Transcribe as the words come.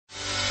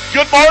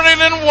Good morning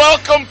and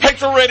welcome,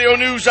 Patriot Radio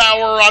News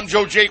Hour. I'm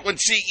Joe Jaquin,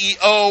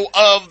 CEO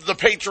of the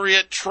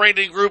Patriot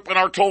Trading Group, and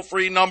our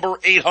toll-free number,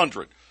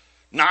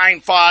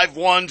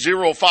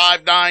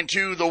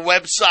 800-951-0592, the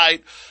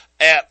website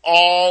at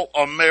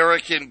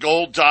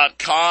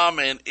allamericangold.com,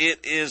 and it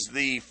is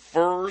the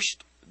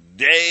first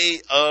day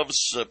of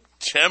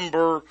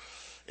September,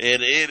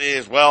 and it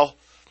is, well,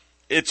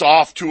 it's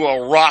off to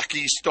a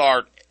rocky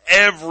start.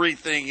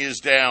 Everything is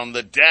down.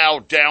 The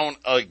Dow down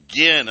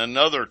again,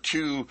 another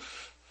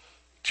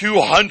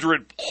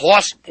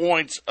 200-plus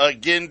points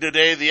again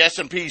today. The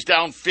S&P's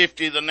down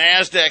 50. The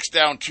Nasdaq's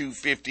down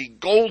 250.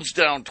 Gold's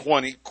down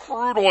 20.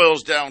 Crude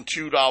oil's down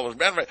 $2.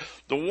 Matter of fact,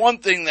 the one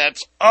thing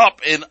that's up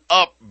and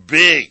up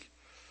big,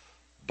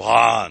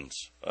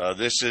 bonds.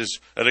 And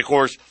of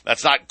course,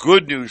 that's not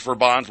good news for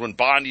bonds when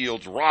bond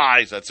yields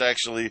rise. It's a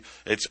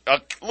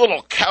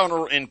little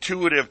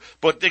counterintuitive.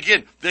 But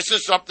again, this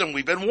is something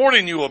we've been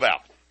warning you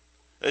about.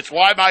 It's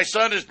why my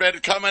son has been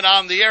coming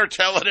on the air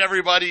telling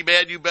everybody,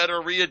 man, you better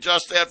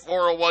readjust that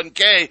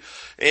 401k.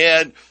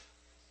 And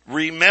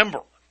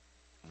remember,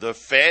 the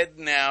Fed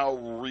now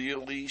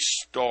really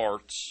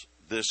starts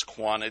this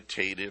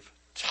quantitative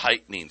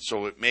tightening.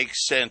 So it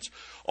makes sense.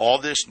 All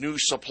this new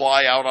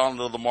supply out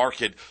onto the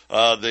market,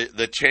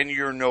 the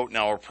 10-year note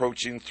now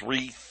approaching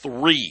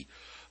 3.3.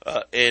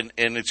 And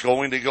it's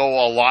going to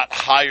go a lot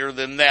higher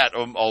than that.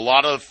 A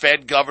lot of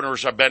Fed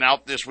governors have been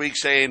out this week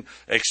saying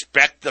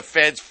expect the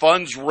Fed's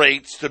funds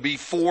rates to be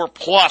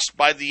 4+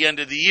 by the end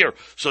of the year.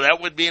 So that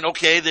would mean,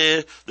 okay,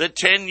 the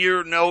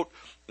 10-year note,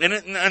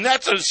 and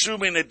that's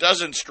assuming it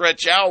doesn't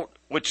stretch out,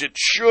 which it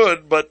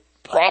should, but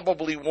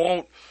probably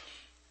won't.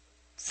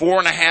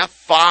 4.5,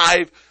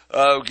 5.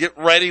 Get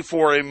ready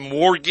for a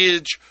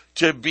mortgage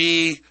to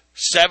be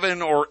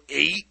 7 or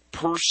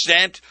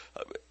 8%.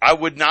 I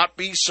would not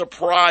be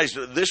surprised.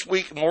 This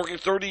week,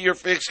 mortgage 30-year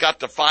fix got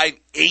to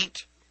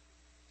 5.8.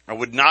 I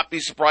would not be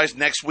surprised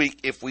next week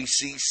if we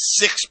see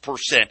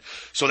 6%.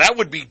 So that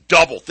would be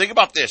double. Think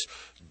about this.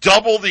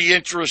 Double the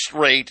interest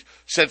rate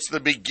since the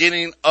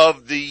beginning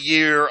of the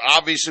year.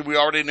 Obviously, we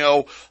already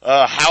know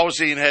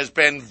housing has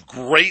been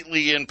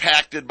greatly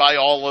impacted by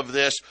all of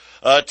this.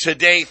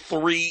 Today,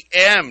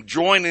 3M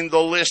joining the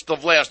list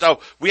of last. Now,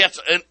 we had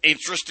an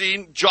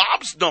interesting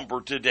jobs number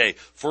today.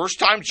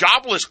 First-time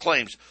jobless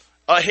claims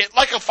hit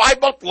like a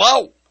 5-month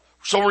low.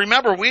 So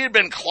remember, we had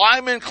been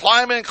climbing.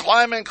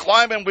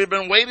 We've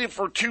been waiting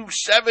for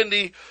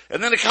 270,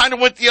 and then it kind of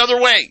went the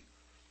other way.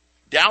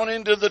 Down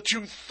into the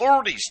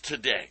 230s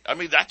today. I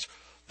mean,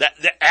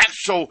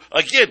 so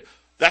again,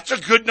 that's a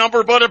good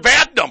number, but a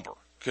bad number,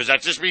 because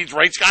that just means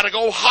rates got to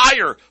go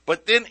higher.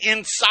 But then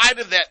inside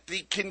of that,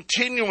 the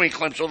continuing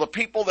claims, so the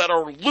people that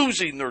are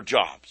losing their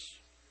jobs,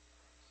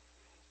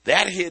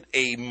 that hit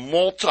a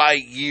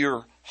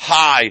multi-year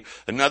high.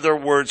 In other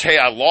words, hey,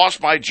 I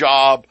lost my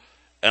job,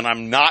 and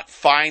I'm not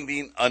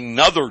finding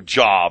another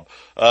job.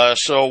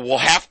 So we'll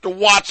have to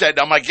watch that.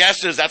 Now, my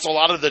guess is that's a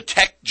lot of the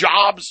tech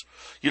jobs.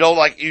 You know,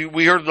 like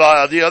we heard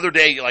the other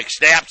day, like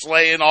Snap's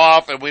laying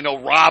off, and we know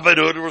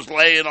Robinhood was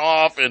laying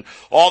off, and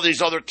all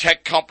these other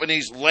tech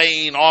companies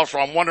laying off. So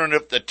I'm wondering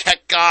if the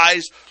tech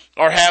guys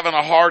are having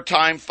a hard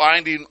time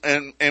finding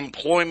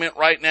employment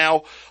right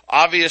now.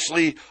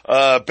 Obviously,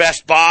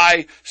 Best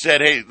Buy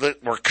said, hey,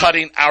 we're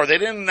cutting hours. They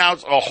didn't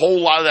announce a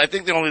whole lot. I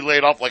think they only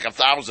laid off like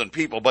 1,000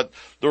 people, but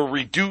they're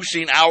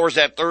reducing hours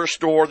at their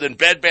store. Then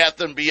Bed Bath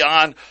 &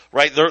 Beyond,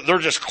 right, they're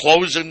just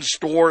closing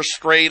stores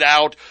straight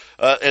out.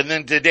 And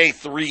then today,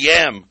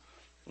 3M.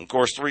 Of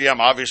course, 3M,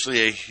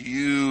 obviously a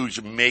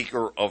huge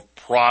maker of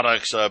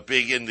products,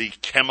 big in the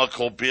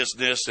chemical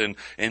business. And,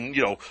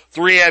 you know,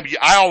 3M,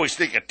 I always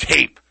think of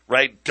tape,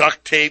 right?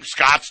 Duct tape,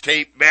 Scotch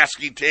tape,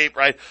 masking tape,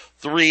 right?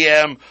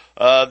 3M,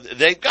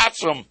 they've got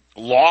some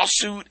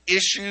lawsuit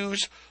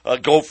issues.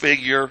 Go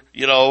figure,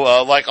 you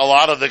know, like a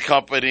lot of the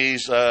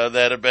companies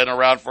that have been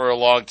around for a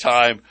long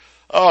time.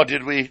 Oh,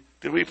 did we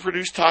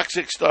produce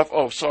toxic stuff?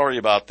 Oh, sorry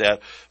about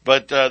that.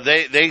 But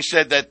they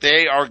said that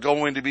they are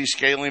going to be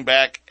scaling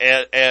back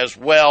as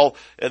well.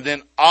 And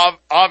then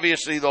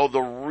obviously, though,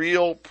 the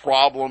real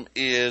problem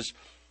is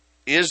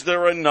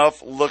there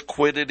enough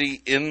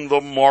liquidity in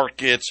the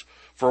markets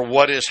for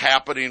what is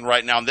happening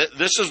right now?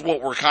 This is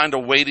what we're kind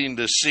of waiting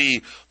to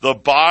see. The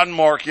bond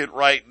market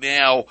right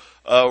now,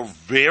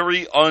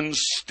 very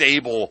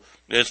unstable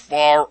as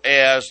far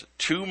as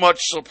too much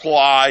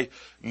supply,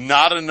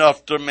 not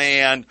enough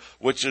demand,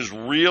 which has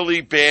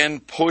really been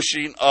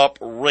pushing up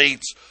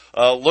rates.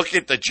 Look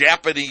at the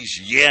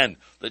Japanese yen.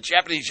 The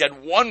Japanese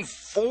yen,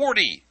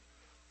 140.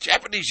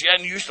 Japanese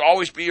yen used to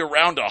always be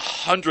around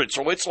 100,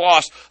 so it's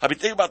lost. I mean,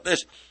 think about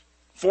this,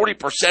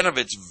 40% of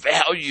its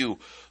value.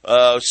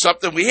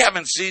 Something we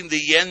haven't seen the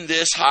yen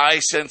this high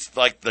since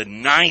like the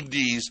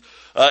 90s.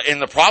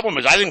 And the problem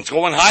is I think it's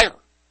going higher.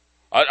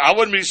 I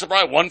wouldn't be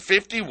surprised.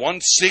 150,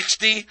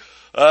 160.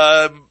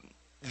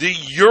 The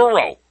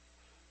euro,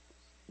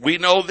 we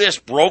know this,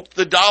 broke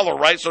the dollar,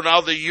 right? So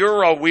now the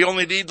euro, we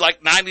only need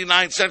like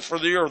 99 cents for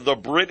the euro. The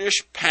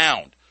British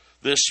pound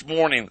this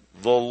morning,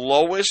 the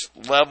lowest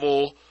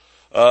level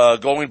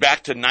going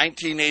back to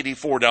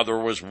 1984. Now, there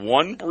was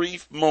one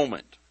brief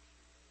moment,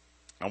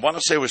 I want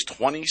to say it was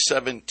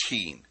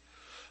 2017,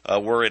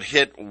 where it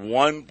hit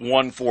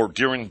 1.14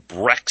 during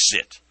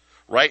Brexit.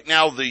 Right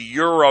now, the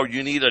euro,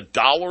 you need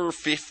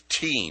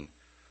 $1.15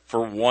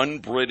 for 1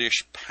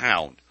 British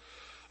pound.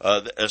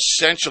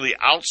 Essentially,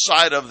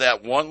 outside of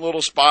that one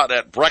little spot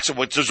at Brexit,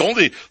 which is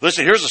only,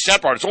 listen, here's the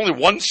sad part, it's only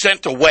 1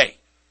 cent away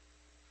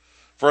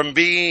from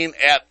being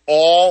at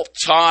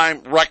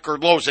all-time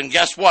record lows. And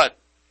guess what?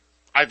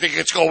 I think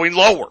it's going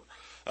lower.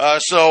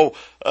 So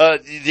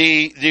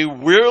the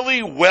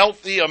really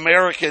wealthy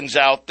Americans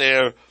out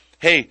there,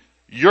 hey,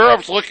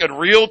 Europe's looking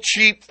real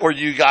cheap for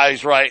you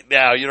guys right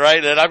now, you're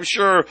right? And I'm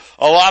sure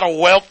a lot of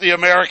wealthy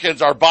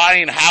Americans are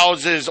buying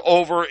houses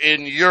over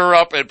in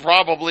Europe and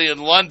probably in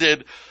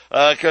London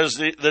because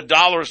the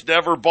dollar's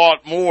never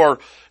bought more.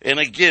 And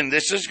again,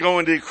 this is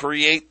going to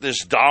create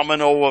this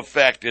domino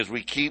effect as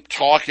we keep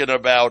talking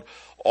about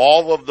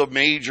all of the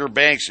major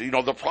banks. You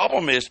know, the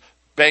problem is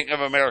Bank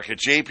of America,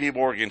 JP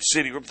Morgan,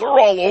 Citigroup, they're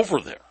all over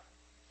there.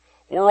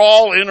 We're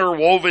all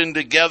interwoven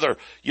together.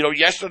 You know,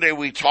 yesterday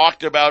we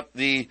talked about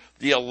the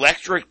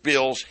electric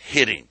bills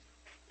hitting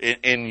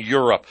in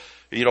Europe.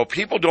 You know,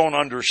 people don't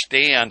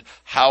understand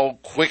how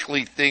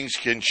quickly things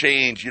can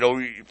change. You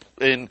know,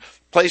 in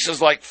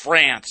places like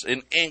France,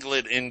 in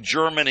England, in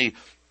Germany,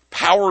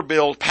 power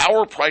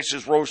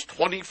prices rose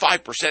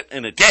 25%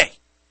 in a day.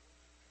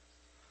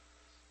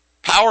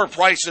 Power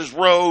prices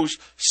rose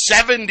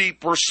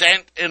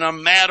 70% in a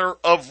matter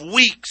of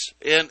weeks.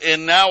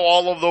 And now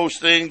all of those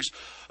things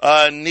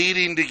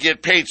needing to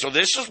get paid. So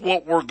this is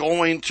what we're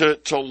going to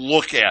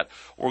look at.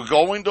 We're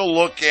going to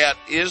look at,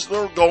 is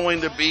there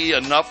going to be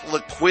enough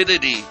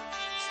liquidity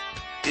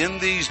in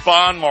these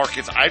bond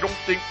markets? I don't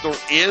think there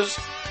is.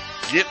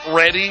 Get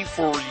ready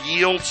for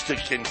yields to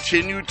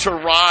continue to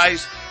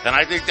rise. And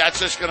I think that's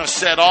just going to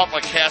set off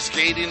a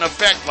cascading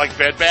effect like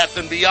Bed Bath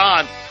 &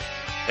 Beyond.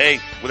 Hey,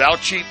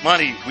 without cheap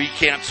money, we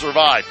can't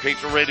survive.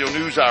 Patriot Radio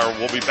News Hour.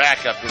 We'll be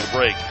back after the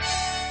break.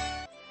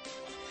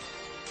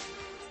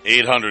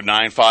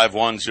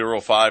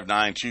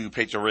 800-951-0592,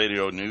 Patriot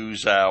Radio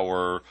News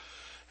Hour,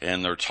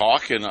 and they're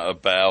talking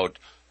about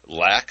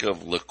lack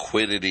of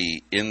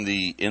liquidity in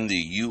the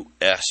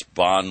U.S.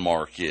 bond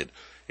market,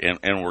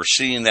 and we're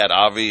seeing that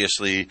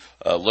obviously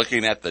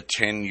looking at the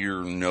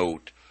 10-year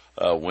note.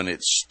 When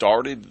it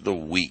started the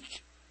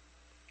week,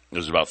 it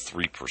was about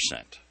 3%.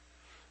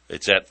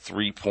 It's at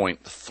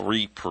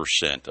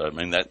 3.3%. I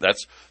mean,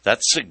 that's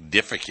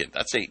significant.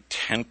 That's a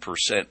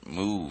 10%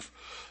 move.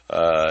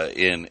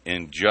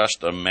 In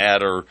just a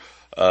matter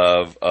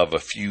of a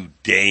few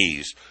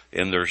days,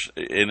 and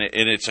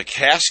it's a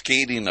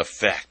cascading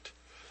effect.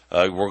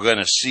 We're going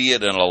to see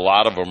it in a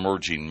lot of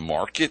emerging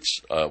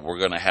markets. We're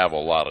going to have a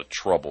lot of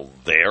trouble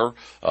there.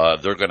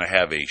 They're going to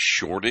have a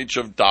shortage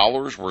of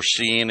dollars. We're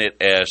seeing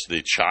it as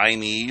the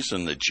Chinese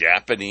and the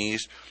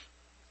Japanese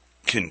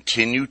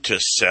continue to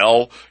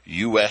sell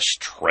U.S.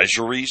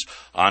 treasuries.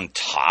 On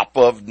top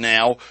of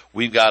now,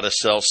 we've got to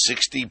sell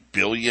 $60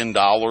 billion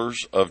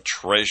of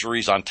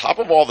treasuries. On top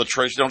of all the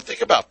treasuries, don't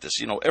think about this.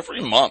 You know,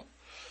 every month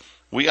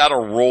we got to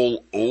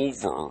roll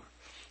over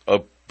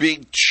a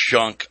big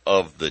chunk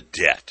of the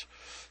debt.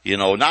 You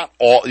know, not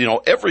all, you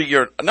know, every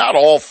year, not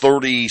all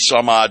 30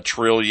 some odd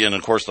trillion.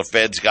 Of course, the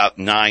Fed's got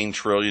 9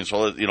 trillion.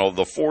 So, you know,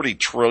 the 40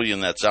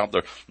 trillion that's out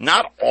there,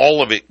 not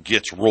all of it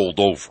gets rolled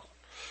over.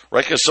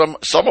 Right, because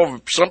some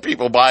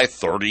people buy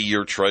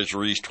 30-year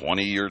treasuries,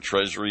 20-year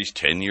treasuries,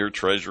 10-year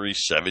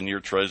treasuries, 7-year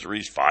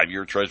treasuries,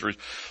 5-year treasuries.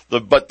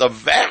 But the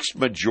vast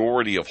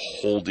majority of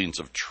holdings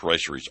of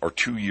treasuries are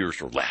 2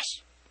 years or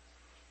less.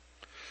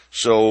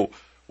 So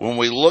when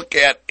we look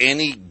at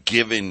any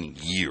given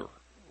year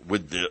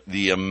with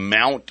the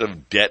amount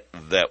of debt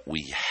that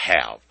we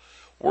have,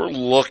 we're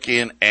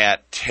looking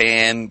at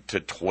 10 to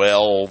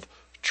 12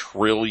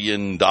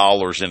 trillion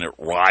dollars, and it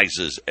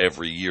rises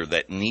every year.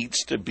 That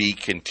needs to be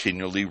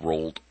continually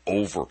rolled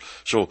over.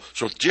 So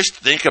just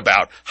think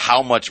about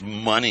how much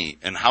money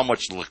and how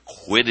much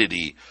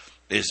liquidity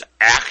is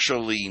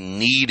actually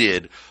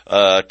needed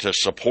to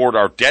support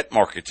our debt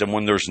markets. And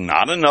when there's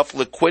not enough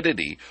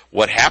liquidity,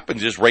 what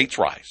happens is rates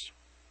rise.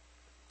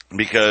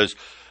 Because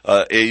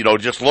you know,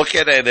 just look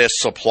at it as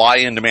supply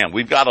and demand.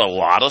 We've got a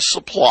lot of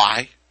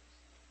supply.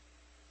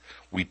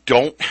 We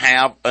don't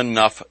have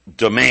enough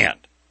demand.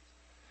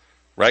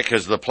 Right,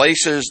 because the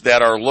places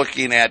that are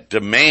looking at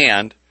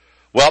demand,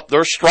 well,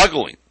 they're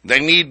struggling. They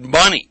need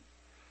money,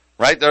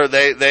 right? They're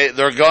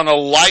going to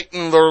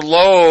lighten their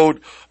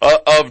load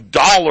of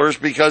dollars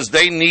because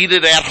they need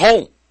it at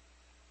home,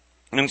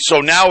 and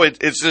so now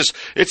it's this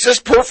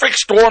perfect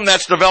storm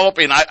that's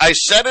developing. I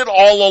said it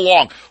all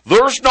along.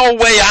 There's no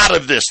way out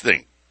of this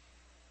thing.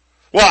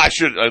 Well,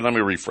 let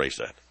me rephrase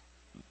that.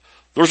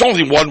 There's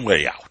only one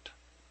way out,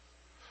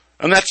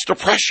 and that's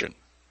depression.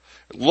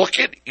 Look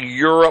at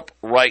Europe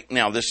right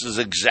now. This is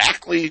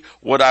exactly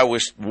what I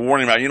was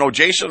warning about. You know,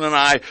 Jason and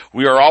I,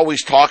 we are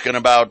always talking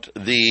about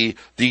the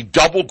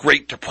double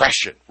Great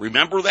Depression.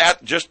 Remember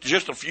that?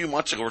 Just a few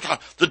months ago, we were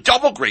talking the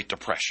double Great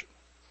Depression.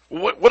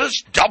 What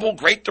does double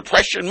Great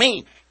Depression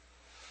mean?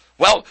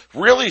 Well,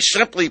 really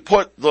simply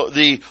put,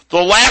 the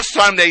last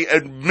time they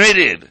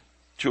admitted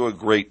to a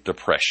Great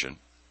Depression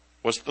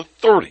was the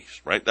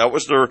 30s, right? That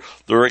was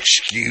their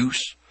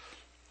excuse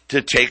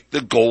to take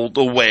the gold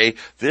away.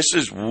 This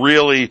is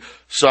really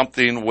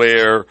something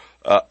where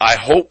I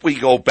hope we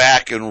go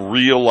back and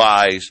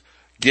realize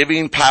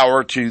giving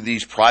power to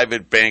these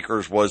private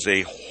bankers was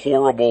a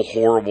horrible,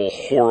 horrible,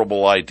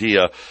 horrible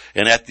idea.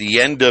 And at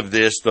the end of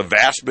this, the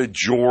vast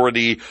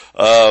majority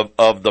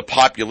of the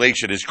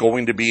population is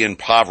going to be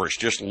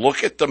impoverished. Just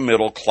look at the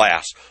middle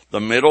class. The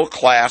middle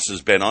class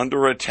has been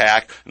under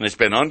attack, and it's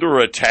been under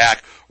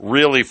attack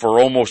really for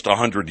almost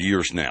 100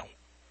 years now.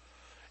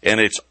 And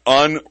it's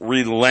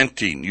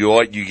unrelenting.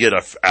 You get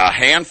a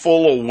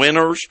handful of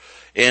winners,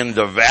 and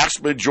the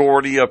vast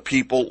majority of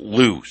people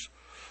lose.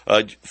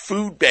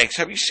 Food banks.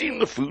 Have you seen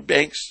the food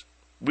banks?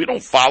 We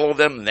don't follow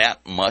them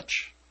that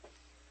much.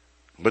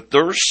 But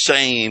they're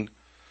saying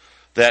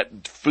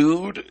that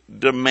food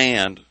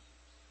demand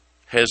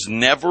has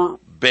never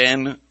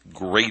been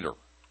greater.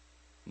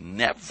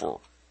 Never.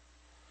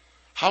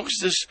 How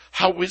is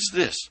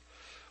this?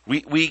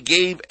 We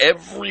gave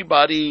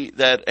everybody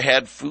that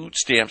had food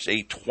stamps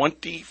a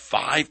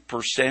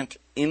 25%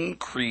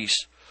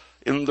 increase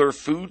in their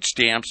food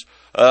stamps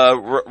a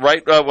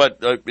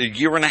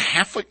year and a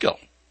half ago.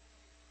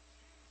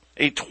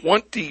 A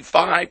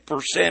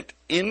 25%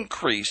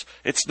 increase.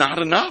 It's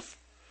not enough.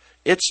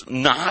 It's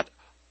not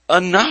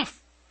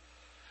enough.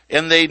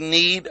 And they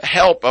need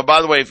help.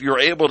 By the way, if you're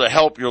able to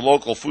help your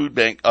local food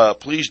bank,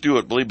 please do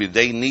it. Believe me,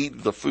 they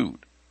need the food.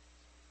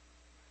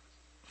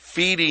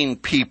 Feeding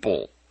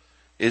people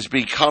is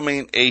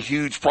becoming a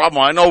huge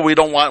problem. I know we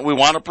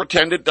want to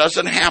pretend it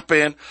doesn't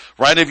happen,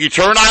 right? If you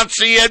turn on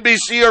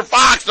CNBC or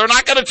Fox, they're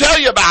not going to tell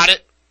you about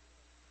it.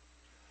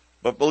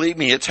 But believe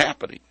me, it's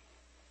happening.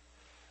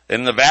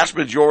 And the vast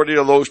majority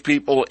of those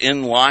people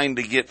in line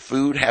to get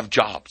food have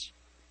jobs.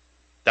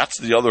 That's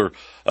the other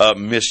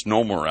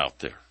misnomer out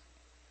there.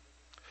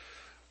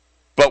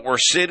 But we're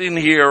sitting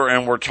here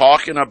and we're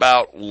talking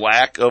about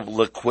lack of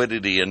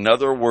liquidity. In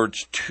other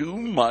words, too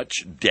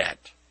much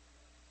debt.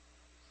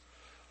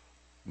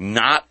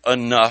 Not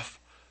enough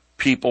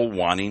people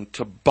wanting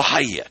to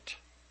buy it.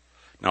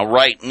 Now,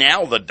 right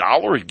now, the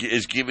dollar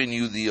is giving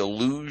you the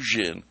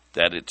illusion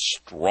that it's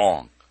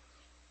strong.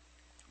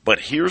 But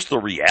here's the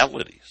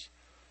realities.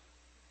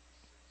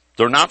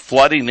 They're not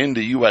flooding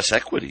into U.S.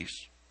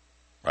 equities,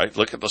 right?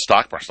 Look at the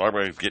stock market. Stock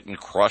market is getting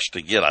crushed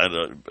again.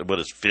 What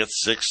is fifth,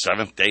 sixth,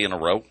 seventh day in a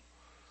row?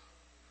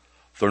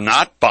 They're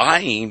not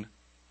buying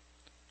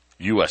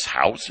U.S.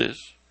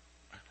 houses.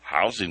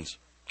 Housing's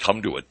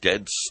come to a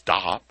dead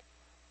stop.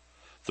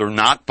 They're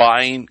not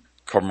buying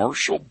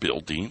commercial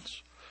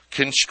buildings.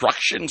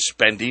 Construction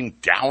spending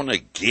down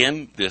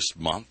again this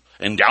month,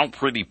 and down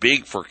pretty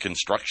big for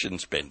construction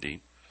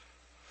spending.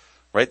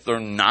 Right? They're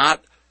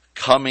not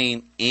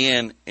coming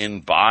in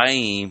and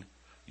buying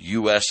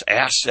U.S.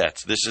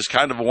 assets. This is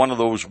kind of one of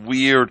those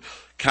weird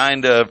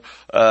kind of,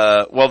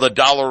 the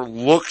dollar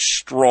looks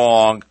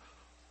strong,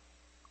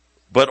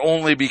 but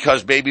only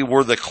because maybe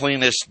we're the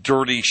cleanest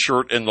dirty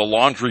shirt in the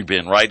laundry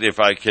bin, right? If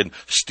I can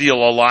steal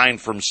a line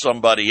from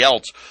somebody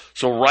else.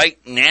 So right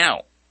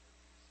now,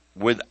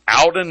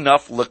 without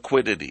enough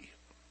liquidity,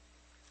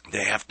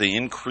 they have to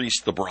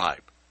increase the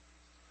bribe.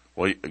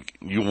 Well,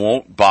 you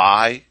won't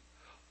buy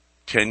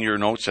 10-year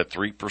notes at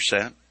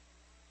 3%?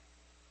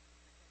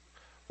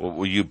 Well,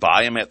 will you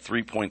buy them at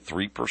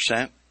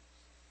 3.3%?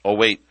 Oh,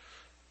 wait,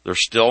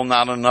 there's still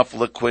not enough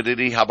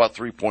liquidity. How about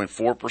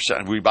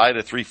 3.4%? Will you buy it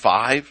at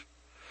 3.5%?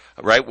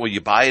 Right? Will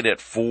you buy it at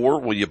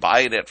 4%? Will you buy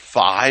it at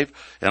 5%?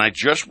 And I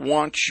just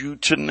want you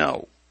to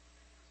know,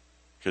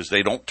 because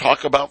they don't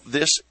talk about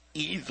this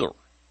either.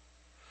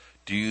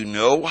 Do you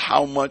know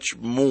how much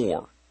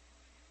more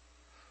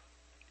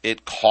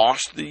it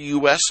costs the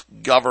U.S.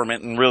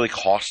 government and really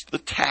costs the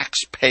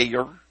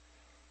taxpayer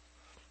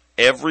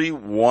every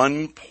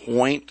 1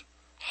 point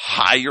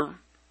higher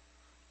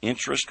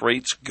interest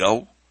rates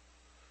go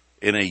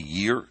in a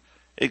year?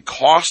 It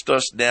cost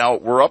us now,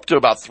 we're up to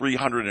about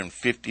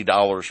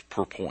 $350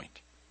 per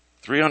point.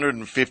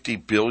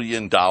 $350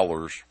 billion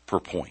per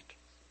point.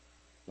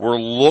 We're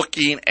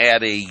looking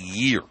at a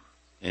year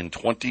in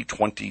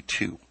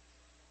 2022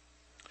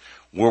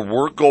 where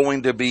we're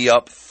going to be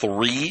up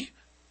 3,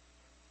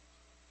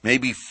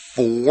 maybe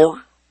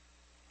 4,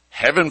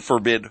 heaven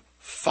forbid,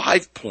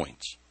 5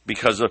 points.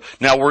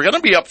 Now we're going to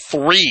be up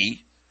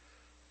 3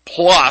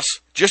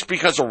 plus just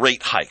because of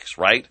rate hikes,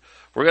 right?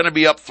 We're going to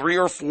be up 3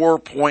 or 4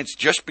 points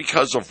just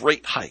because of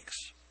rate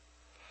hikes.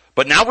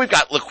 But now we've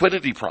got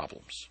liquidity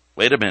problems.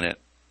 Wait a minute.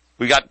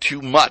 We got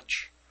too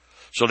much.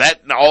 So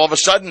that all of a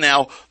sudden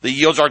now the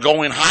yields are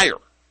going higher.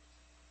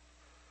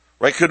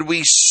 Right? Could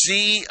we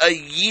see a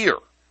year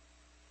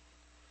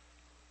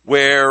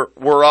where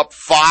we're up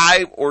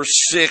 5 or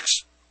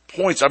 6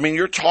 points? I mean,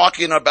 you're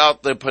talking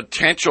about the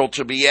potential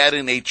to be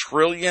adding $1.5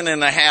 trillion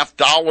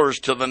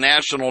to the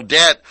national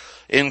debt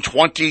in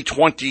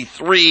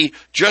 2023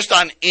 just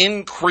on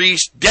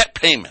increased debt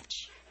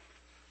payments.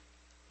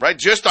 right?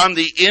 Just on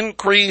the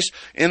increase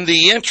in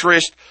the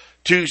interest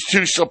to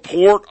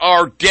support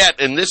our debt.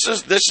 And this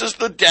is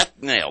the death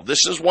nail.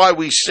 This is why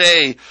we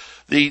say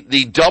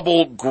the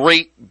double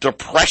Great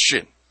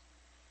Depression.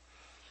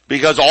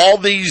 Because all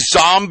these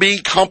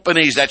zombie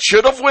companies that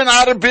should have went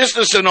out of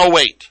business in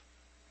 '08,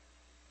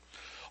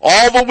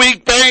 all the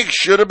weak banks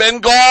should have been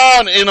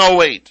gone in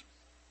 '08,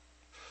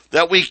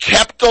 that we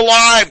kept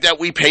alive, that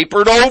we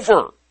papered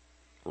over,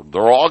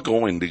 they're all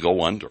going to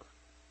go under.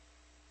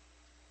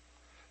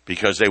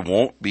 Because they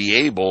won't be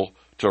able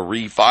to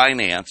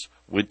refinance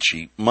with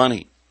cheap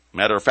money.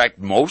 Matter of fact,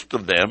 most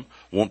of them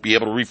won't be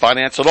able to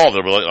refinance at all.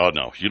 They'll be like, oh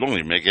no, you don't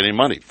even make any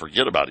money.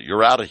 Forget about it.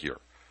 You're out of here.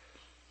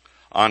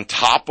 On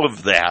top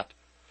of that,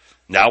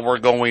 now we're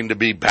going to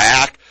be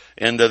back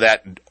into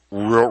that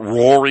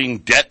roaring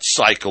debt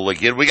cycle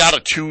again. We got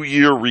a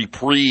 2-year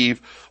reprieve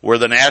where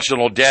the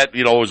national debt,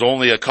 is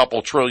only a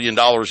couple $1 trillion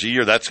a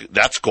year.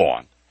 That's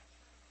gone.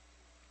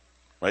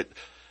 Right?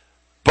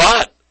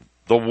 But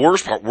the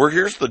worst part,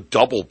 here's the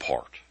double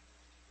part.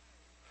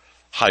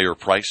 Higher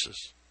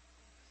prices.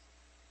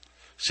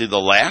 See, the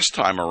last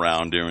time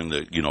around during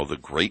the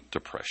Great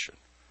Depression,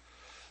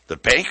 the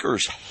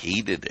bankers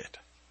hated it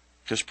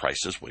because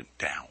prices went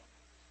down.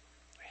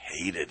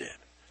 Hated it.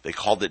 They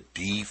called it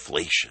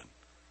deflation.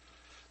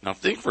 Now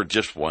think for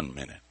just 1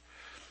 minute.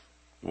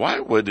 Why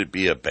would it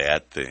be a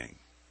bad thing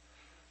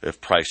if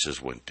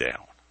prices went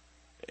down?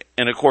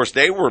 And of course,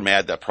 they were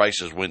mad that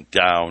prices went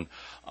down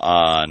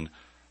on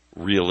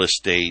real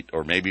estate,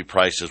 or maybe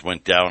prices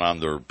went down on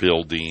their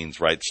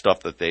buildings, right? Stuff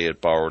that they had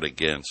borrowed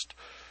against.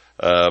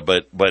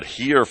 But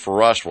here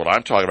for us, what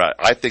I'm talking about,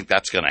 I think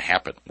that's going to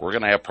happen. We're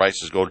going to have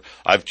prices go.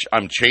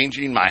 I'm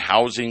changing my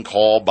housing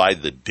call by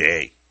the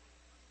day.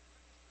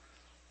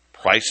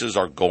 Prices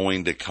are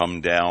going to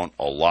come down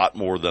a lot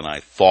more than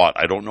I thought.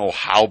 I don't know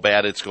how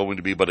bad it's going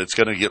to be, but it's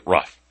going to get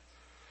rough.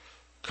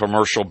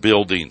 Commercial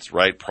buildings,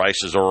 right?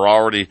 Prices are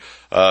already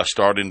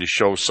starting to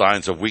show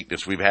signs of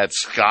weakness. We've had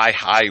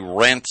sky-high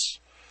rents.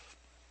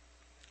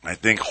 I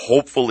think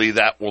hopefully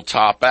that will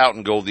top out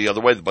and go the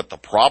other way. But the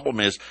problem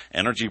is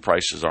energy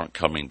prices aren't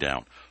coming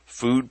down.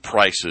 Food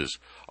prices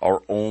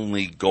are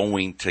only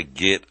going to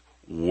get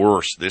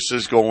worse. This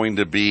is going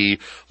to be,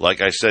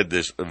 like I said,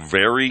 this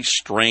very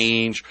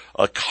strange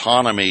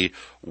economy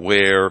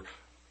where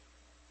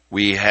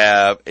we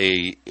have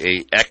a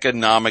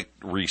economic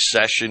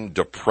recession,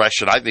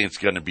 depression. I think it's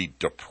going to be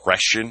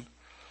depression.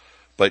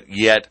 But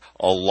yet,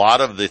 a lot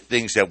of the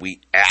things that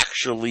we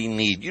actually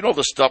need,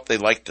 the stuff they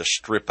like to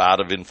strip out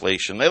of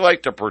inflation. They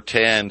like to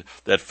pretend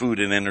that food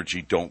and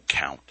energy don't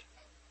count.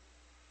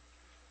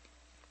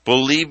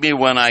 Believe me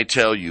when I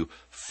tell you,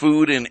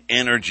 food and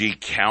energy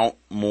count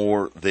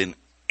more than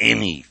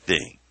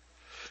anything.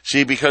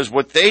 See, because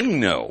what they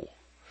know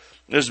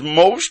is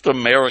most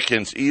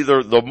Americans,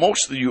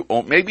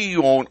 maybe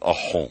you own a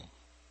home.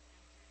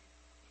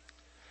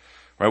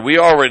 Right? We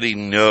already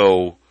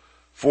know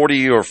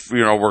 40 or,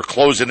 we're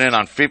closing in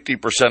on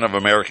 50% of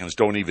Americans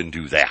don't even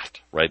do that,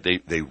 right?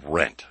 They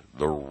rent.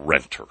 They're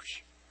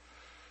renters.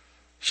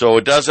 So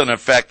it doesn't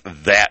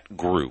affect that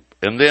group.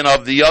 And then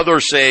of the other,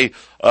 say,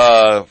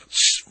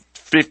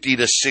 50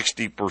 to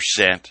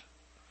 60%,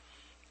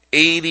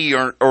 80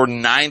 or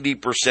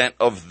 90%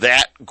 of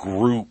that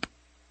group,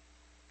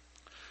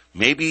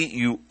 maybe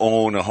you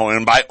own a home.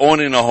 And by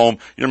owning a home,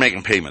 you're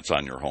making payments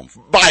on your home.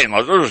 By and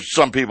large, there's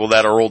some people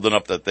that are old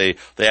enough that they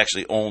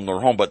actually own their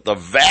home. But the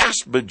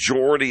vast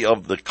majority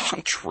of the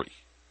country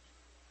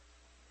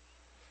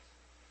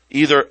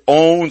either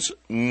owns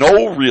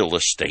no real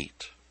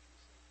estate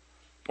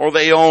or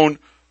they own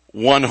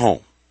one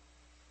home.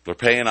 They're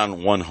paying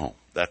on one home.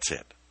 That's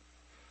it.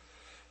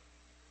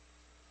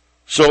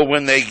 So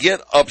when they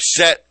get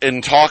upset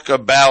and talk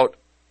about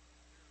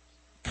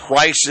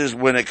prices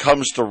when it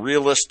comes to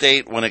real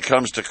estate, when it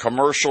comes to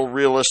commercial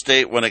real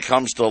estate, when it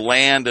comes to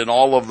land and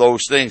all of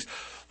those things,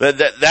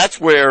 that's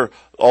where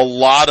a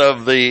lot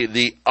of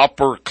the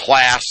upper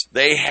class,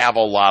 they have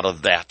a lot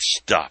of that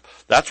stuff.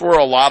 That's where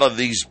a lot of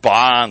these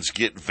bonds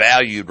get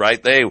valued,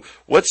 right?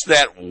 What's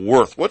that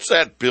worth? What's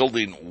that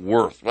building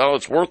worth? Well,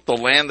 it's worth the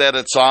land that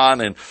it's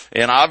on, and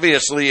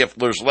obviously if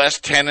there's less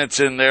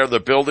tenants in there, the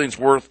building's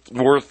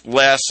worth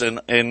less,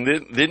 and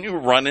then you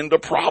run into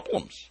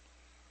problems.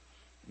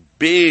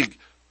 Big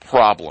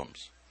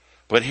problems.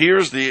 But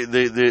here's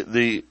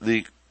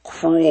the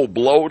cruel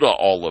blow to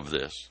all of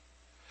this.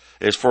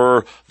 Is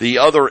for the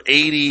other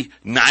 80,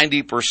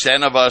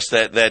 90% of us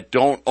that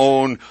don't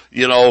own,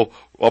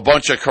 a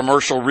bunch of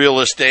commercial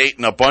real estate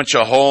and a bunch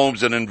of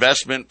homes and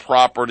investment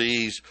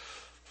properties.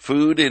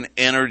 Food and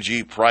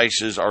energy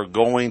prices are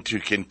going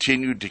to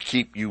continue to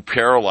keep you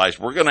paralyzed.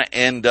 We're going to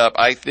end up,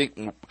 I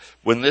think,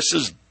 when this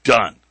is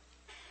done,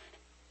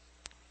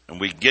 and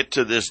we get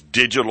to this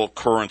digital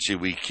currency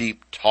we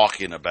keep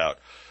talking about,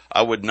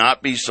 I would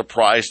not be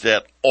surprised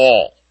at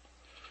all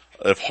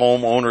if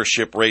home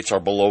ownership rates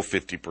are below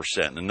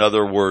 50%. In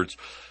other words,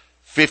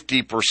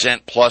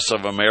 50% plus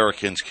of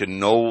Americans can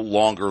no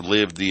longer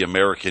live the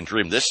American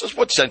dream. This is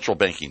what central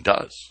banking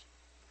does.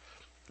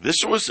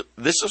 This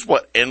is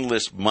what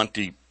endless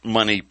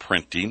money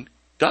printing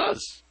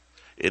does.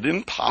 It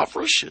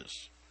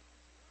impoverishes.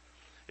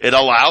 It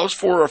allows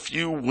for a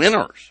few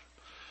winners,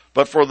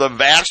 but for the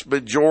vast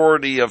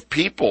majority of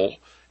people,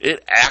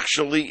 it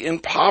actually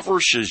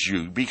impoverishes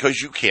you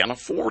because you can't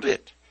afford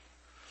it.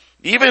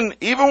 Even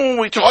when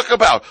we talk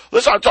about,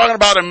 listen, I'm talking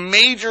about a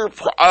major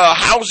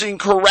housing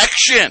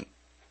correction.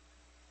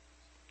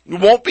 You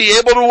won't be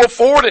able to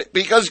afford it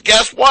because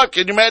guess what?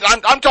 Can you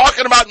imagine? I'm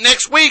talking about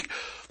next week.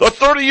 The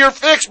 30-year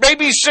fix may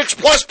be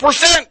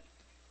 6+%.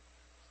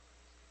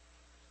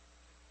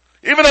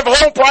 Even if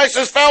home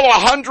prices fell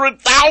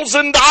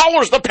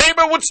 $100,000, the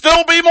payment would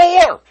still be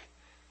more.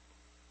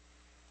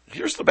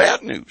 Here's the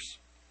bad news.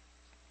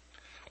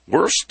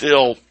 We're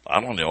still,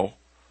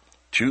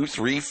 2,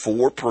 3,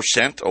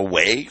 4%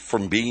 away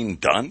from being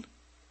done.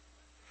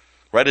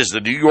 Right? Is the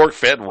New York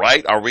Fed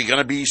right? Are we going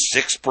to be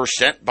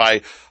 6%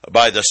 by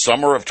the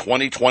summer of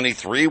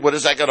 2023? What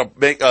is that going to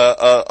make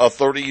a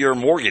 30-year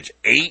mortgage?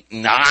 8,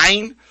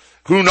 9?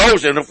 Who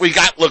knows? And if we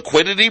got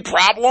liquidity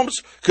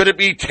problems, could it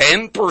be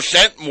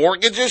 10%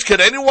 mortgages? Could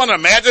anyone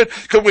imagine?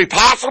 Could we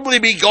possibly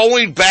be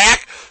going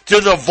back to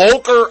the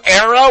Volcker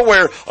era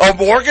where a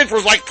mortgage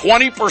was like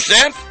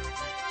 20%?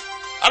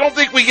 I don't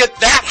think we get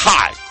that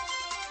high.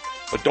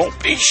 But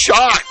don't be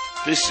shocked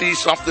to see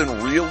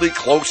something really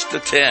close to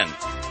 10.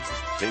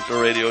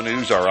 Patriot Radio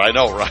News Hour, I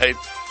know, right?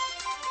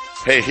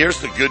 Hey,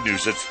 here's the good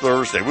news. It's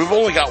Thursday. We've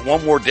only got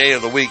one more day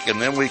of the week,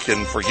 and then we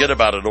can forget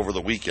about it over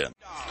the weekend.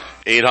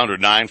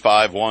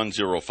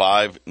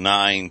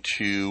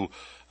 800-951-0592,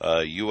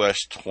 U.S.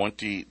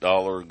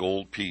 $20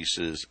 gold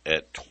pieces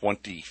at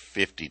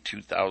 $20.50,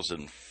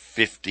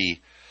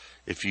 2050.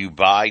 If you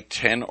buy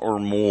 10 or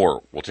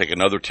more, we'll take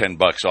another $10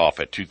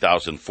 off at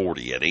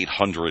 2040 at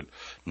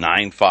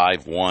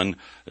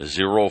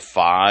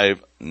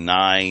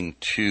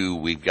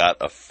 800-951-0592. We've got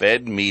a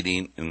Fed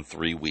meeting in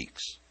 3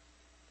 weeks.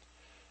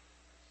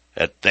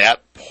 At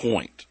that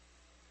point,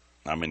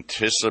 I'm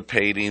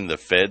anticipating the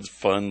Fed's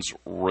funds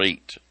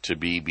rate to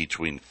be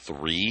between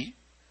 3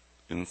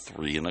 and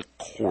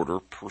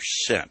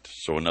 3.25%.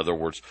 So in other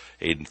words,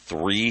 a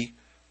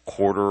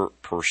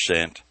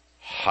 0.75%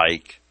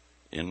 hike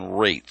in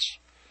rates.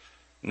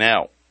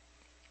 Now,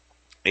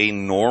 a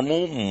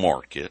normal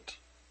market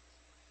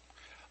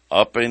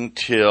up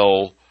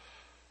until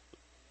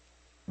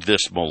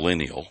this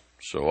millennial,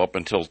 so up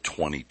until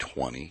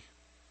 2020,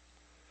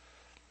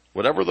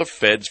 whatever the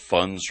Fed's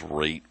funds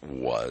rate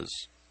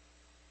was,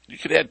 you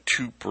could add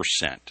 2%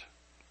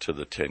 to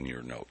the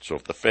 10-year note. So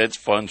if the Fed's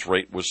funds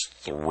rate was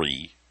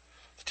 3,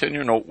 the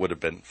 10-year note would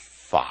have been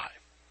 5.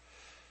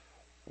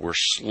 We're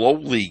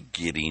slowly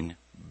getting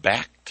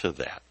back to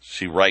that.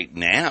 See, right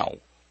now,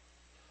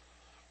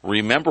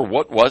 remember,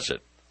 what was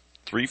it?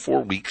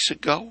 3-4 weeks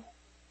ago?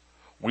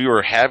 We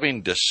were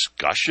having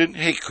discussion.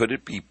 Hey, could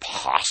it be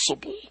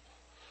possible?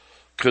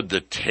 Could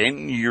the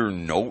 10-year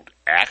note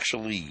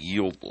actually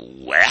yield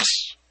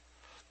less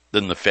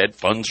than the Fed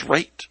funds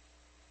rate?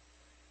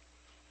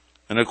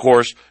 And of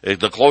course,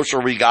 the closer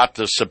we got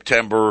to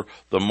September,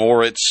 the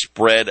more it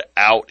spread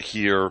out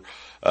here.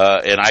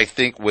 And I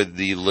think with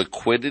the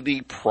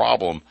liquidity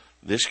problem,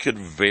 this could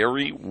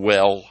very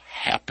well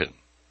happen.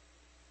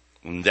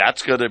 And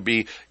that's going to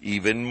be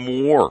even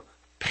more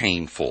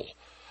painful.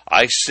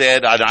 I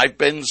said, and I've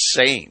been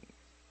saying,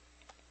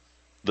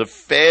 the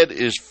Fed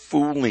is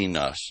fooling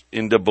us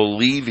into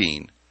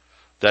believing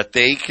that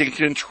they can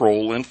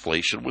control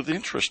inflation with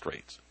interest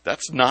rates.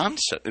 That's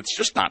nonsense. It's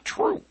just not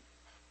true.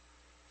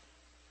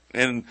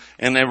 And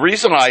the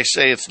reason I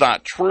say it's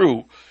not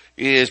true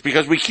is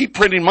because we keep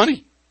printing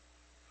money.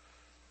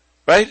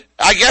 Right?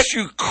 I guess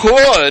you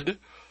could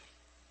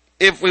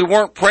if we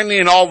weren't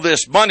printing all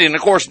this money. And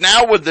of course,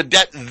 now with the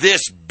debt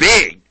this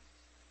big,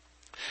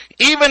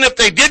 even if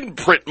they didn't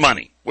print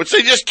money, which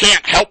they just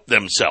can't help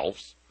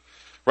themselves,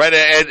 right?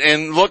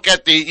 And look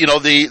at the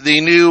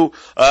new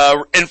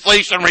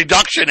Inflation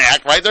Reduction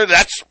Act, right there.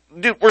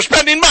 We're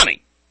spending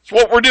money. It's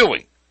what we're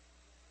doing.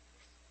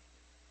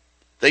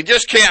 They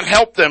just can't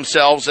help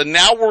themselves, and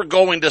now we're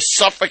going to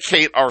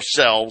suffocate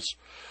ourselves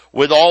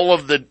with all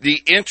of the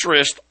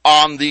interest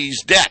on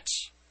these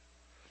debts.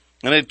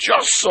 And it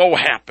just so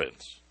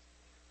happens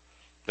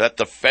that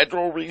the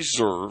Federal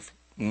Reserve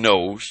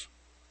knows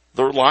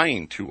they're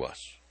lying to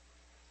us.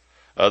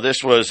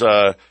 This was,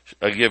 I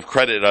give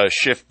credit,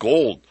 Schiff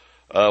Gold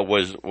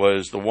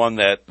was the one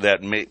that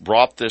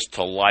brought this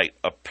to light.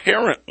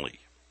 Apparently,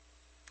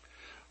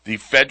 the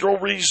Federal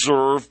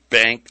Reserve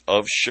Bank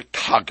of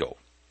Chicago,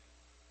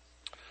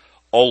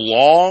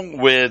 along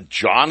with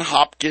Johns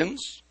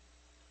Hopkins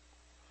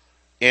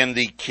and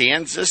the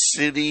Kansas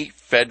City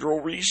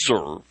Federal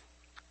Reserve,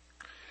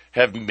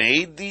 have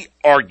made the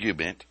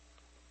argument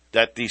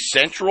that the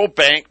central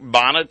bank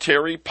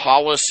monetary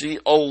policy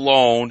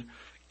alone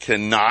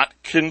cannot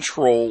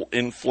control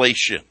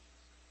inflation.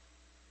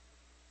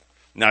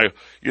 Now,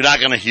 you're not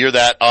going to hear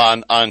that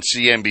on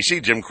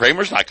CNBC. Jim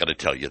Cramer's not going to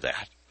tell you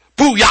that.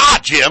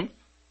 Booyah, Jim!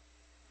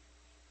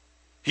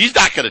 He's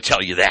not going to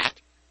tell you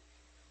that.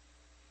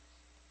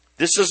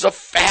 This is a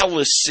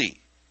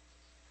fallacy.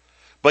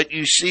 But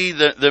you see,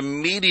 the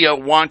media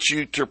wants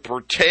you to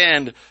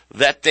pretend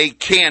that they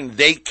can.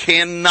 They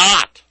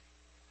cannot.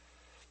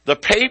 The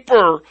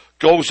paper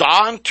goes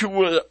on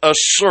to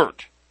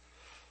assert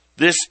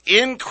this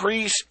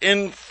increase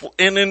in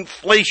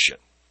inflation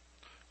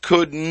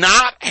could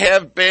not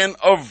have been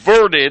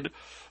averted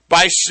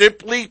by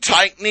simply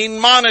tightening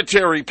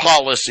monetary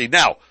policy.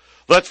 Now,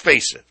 let's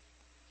face it.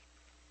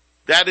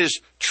 That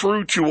is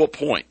true to a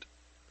point.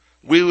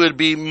 We would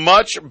be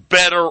much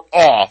better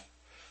off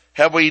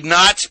had we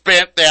not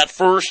spent that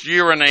first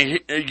year and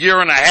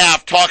a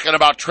half talking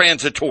about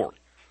transitory.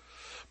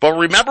 But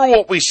remember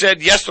what we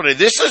said yesterday.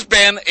 This has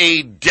been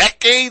a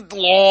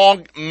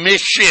decade-long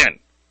mission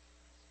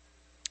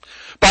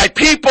by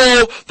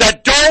people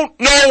that don't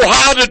know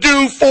how to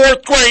do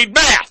fourth grade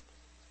math.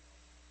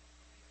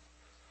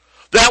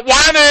 That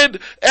wanted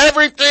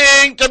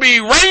everything to be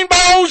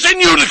rainbows and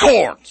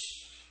unicorns.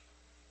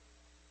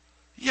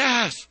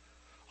 Yes.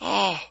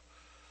 Oh,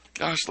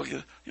 gosh, look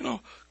at,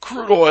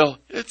 crude oil.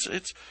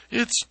 It's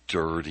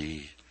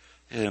dirty.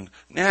 And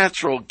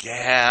natural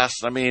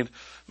gas. I mean,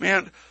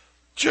 man,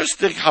 just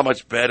think how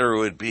much better it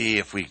would be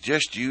if we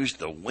just used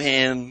the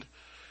wind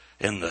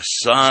and the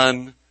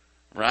sun,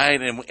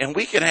 right? And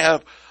we can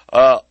have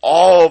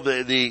all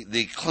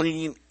the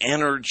clean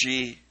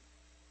energy,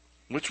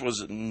 which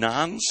was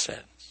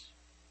nonsense.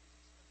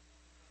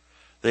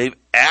 They've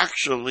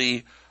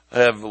actually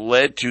have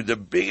led to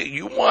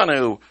you want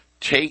to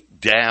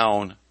take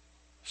down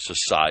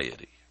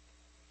society.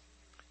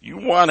 You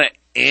want to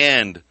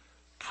end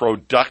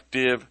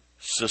productive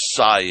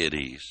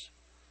societies.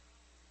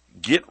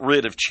 Get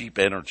rid of cheap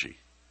energy.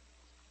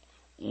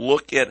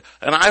 And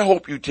I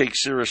hope you take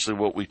seriously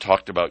what we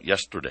talked about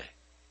yesterday.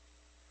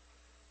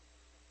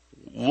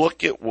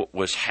 Look at what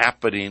was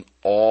happening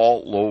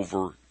all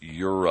over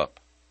Europe.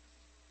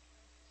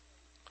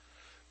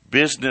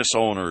 Business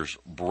owners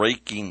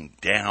breaking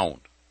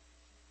down.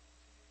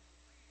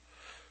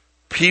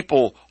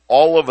 People,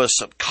 all of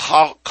us at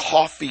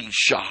coffee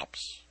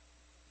shops,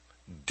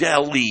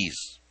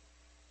 delis,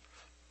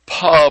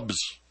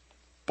 pubs,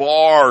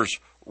 bars,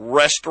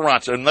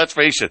 restaurants. And let's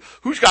face it,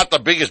 who's got the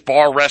biggest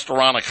bar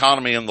restaurant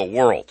economy in the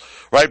world?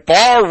 Right?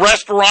 Bar,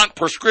 restaurant,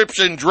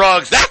 prescription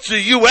drugs. That's the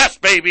U.S.,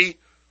 baby.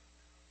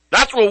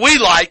 That's what we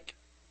like.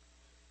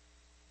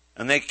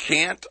 And they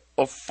can't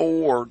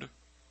afford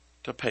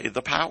to pay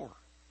the power.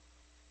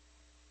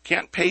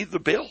 Can't pay the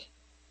bill.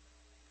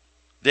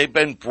 They've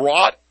been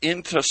brought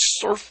into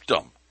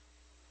serfdom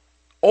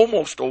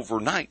almost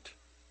overnight.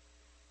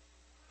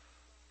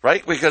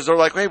 Right? Because they're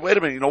like, hey, wait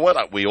a minute, you know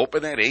what? We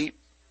open at 8.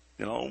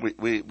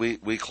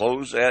 We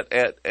close at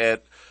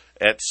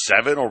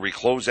 7, or we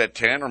close at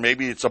 10, or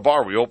maybe it's a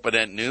bar. We open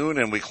at noon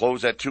and we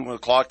close at 2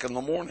 o'clock in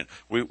the morning.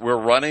 We're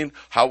running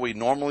how we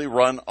normally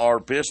run our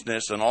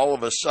business, and all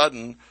of a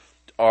sudden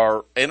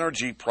our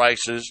energy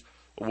prices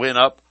went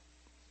up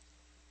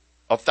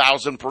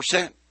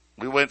 1,000%.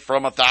 We went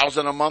from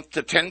 1,000 a month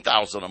to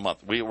 10,000 a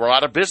month. We were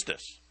out of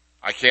business.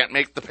 I can't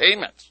make the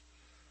payments.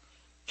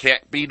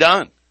 Can't be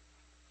done.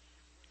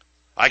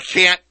 I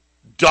can't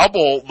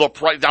double the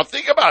price. Now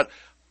think about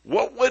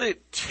what would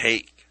it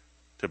take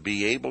to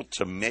be able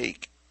to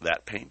make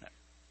that payment?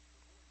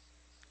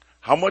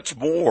 How much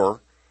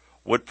more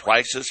would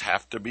prices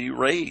have to be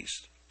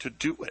raised to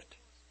do it?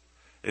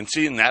 And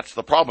that's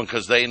the problem,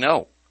 because they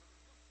know,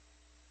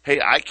 hey,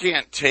 I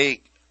can't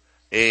take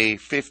a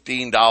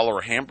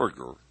 $15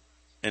 hamburger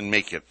and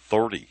make it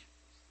 30.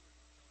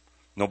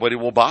 Nobody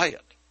will buy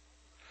it.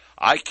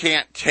 I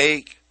can't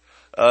take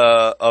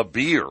a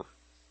beer,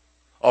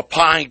 a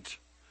pint,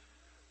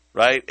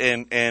 right,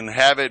 and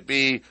have it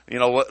be,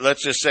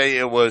 let's just say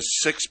it was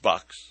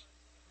 $6.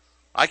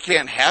 I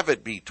can't have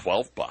it be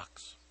 $12.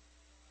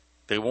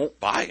 They won't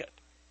buy it.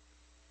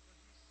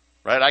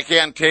 Right? I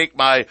can't take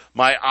my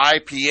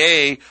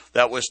IPA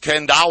that was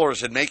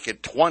 $10 and make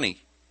it $20.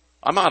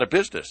 I'm out of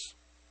business.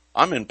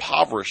 I'm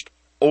impoverished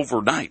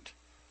overnight.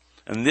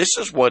 And this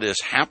is what is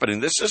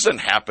happening. This isn't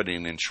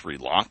happening in Sri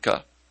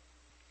Lanka.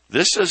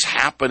 This is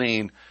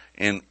happening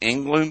in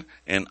England,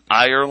 in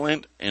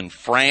Ireland, in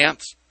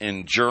France,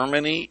 in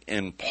Germany,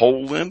 in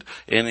Poland.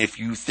 And if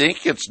you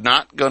think it's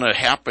not going to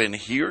happen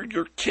here,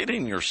 you're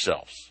kidding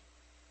yourselves.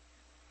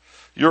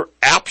 You're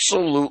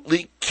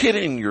absolutely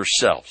kidding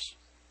yourselves.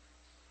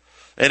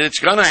 And it's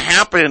going to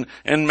happen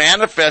and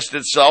manifest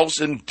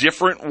itself in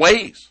different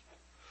ways.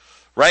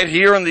 Right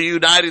here in the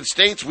United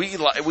States, we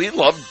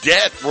love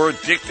debt. We're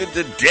addicted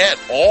to debt.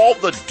 All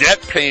the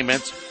debt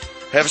payments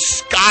have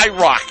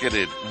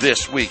skyrocketed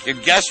this week.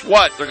 And guess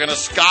what? They're going to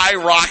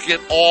skyrocket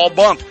all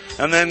month.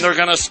 And then they're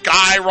going to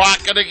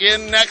skyrocket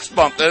again next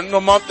month. And the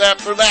month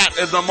after that.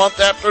 And the month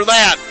after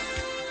that.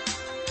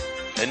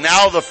 And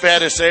now the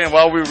Fed is saying,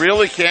 well, we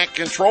really can't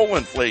control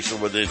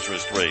inflation with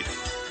interest rates.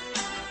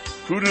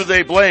 Who do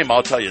they blame?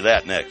 I'll tell you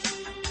that next.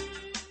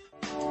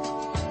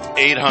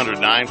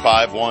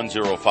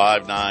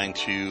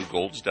 800-951-0592.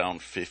 Gold's down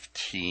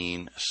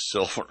 15.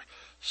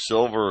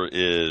 Silver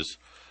is,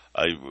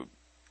 I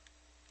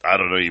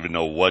don't even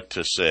know what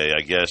to say.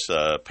 I guess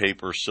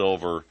paper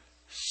silver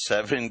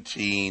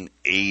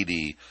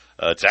 1780.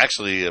 It's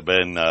actually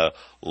been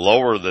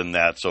lower than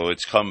that, so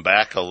it's come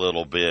back a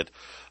little bit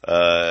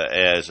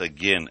as,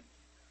 again,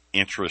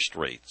 interest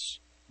rates,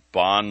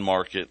 bond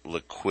market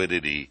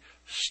liquidity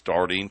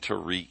starting to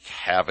wreak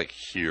havoc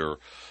here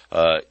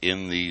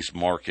in these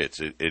markets.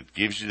 It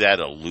gives you that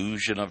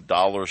illusion of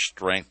dollar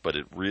strength, but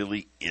it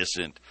really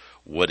isn't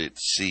what it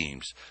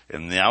seems.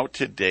 And now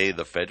today,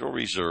 the Federal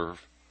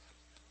Reserve,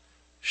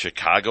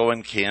 Chicago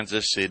and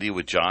Kansas City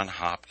with John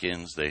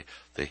Hopkins, they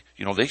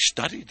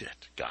studied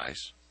it,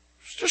 guys.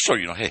 Just so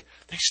you know, hey,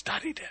 they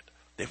studied it.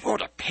 They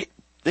wrote a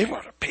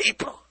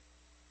paper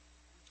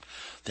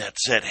that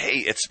said, hey,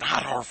 it's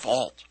not our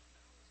fault.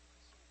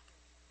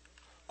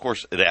 Of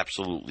course, it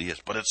absolutely is,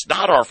 but it's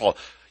not our fault.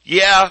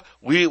 Yeah,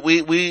 we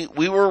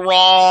were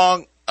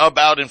wrong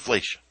about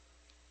inflation,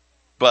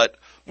 but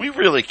we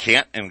really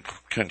can't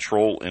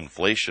control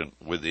inflation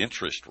with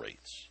interest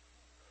rates.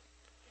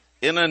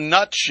 In a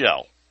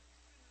nutshell,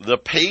 the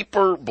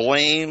paper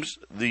blames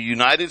the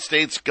United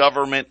States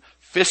government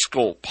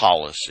fiscal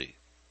policy.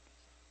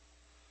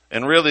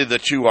 And really the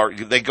two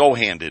they go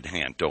hand in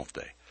hand, don't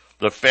they?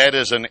 The Fed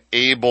has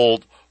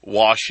enabled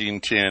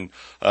Washington.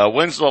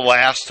 When's the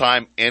last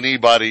time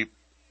anybody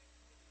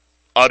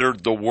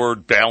uttered the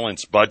word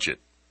balanced budget?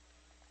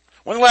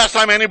 When's the last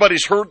time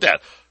anybody's heard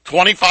that?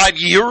 25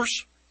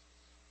 years?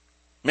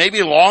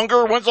 Maybe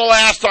longer? When's the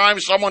last time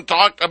someone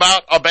talked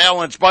about a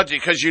balanced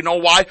budget? Because you know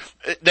why?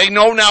 They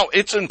know now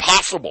it's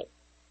impossible.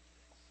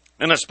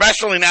 And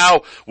especially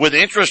now with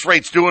interest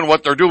rates doing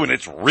what they're doing,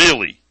 it's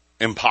really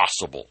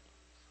impossible.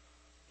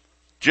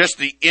 Just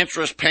the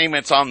interest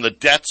payments on the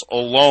debts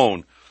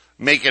alone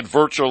make it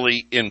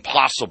virtually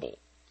impossible.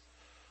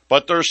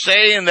 But they're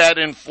saying that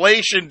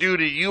inflation due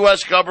to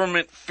U.S.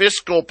 government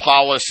fiscal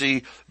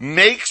policy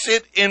makes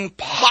it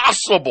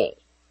impossible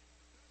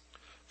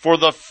for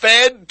the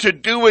Fed to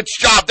do its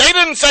job. They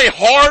didn't say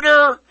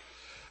harder.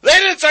 They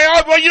didn't say,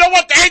 oh, well, you know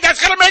what? Hey,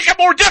 that's going to make it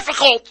more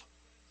difficult.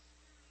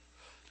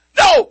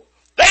 No,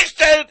 they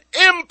said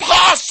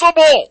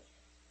impossible.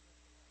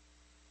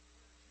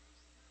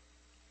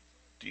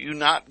 Do you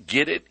not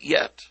get it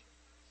yet?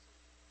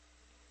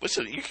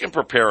 Listen, you can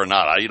prepare or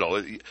not.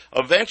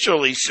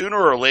 Eventually,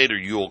 sooner or later,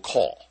 you'll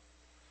call.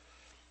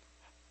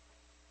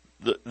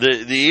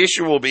 The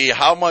issue will be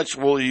how much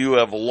will you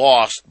have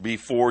lost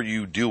before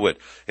you do it.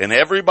 And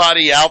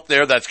everybody out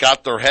there that's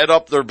got their head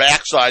up their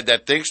backside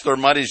that thinks their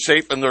money's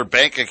safe in their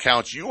bank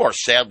accounts, you are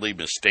sadly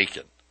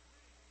mistaken.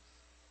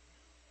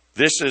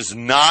 This is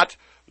not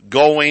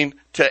going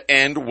to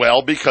end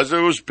well because it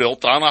was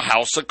built on a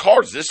house of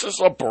cards. This is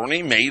a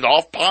Bernie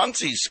Madoff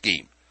Ponzi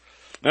scheme.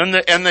 And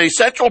the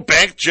central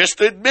bank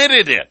just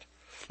admitted it.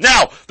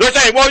 Now, they're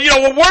saying, well,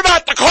 we're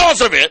not the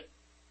cause of it.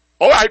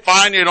 All right,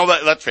 fine,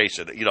 let's face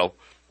it, you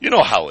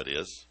know how it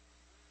is.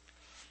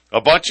 A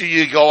bunch of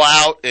you go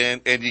out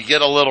and you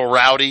get a little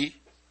rowdy,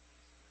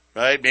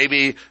 right?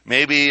 Maybe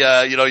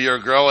you're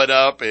growing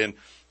up and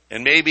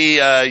maybe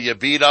you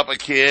beat up a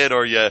kid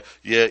or you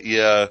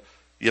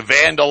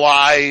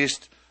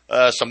vandalized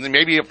something.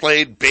 Maybe you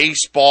played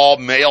baseball,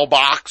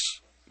 mailbox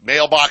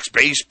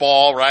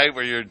baseball, right?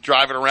 Where you're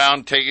driving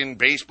around taking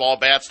baseball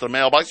bats to the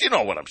mailbox. You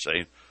know what I'm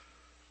saying.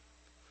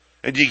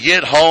 And you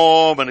get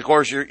home, and of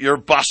course you're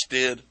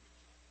busted,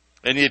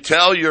 and you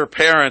tell your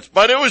parents,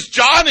 but it was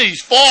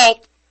Johnny's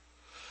fault.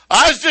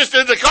 I was just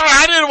in the car.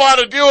 I didn't want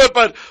to do it,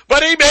 but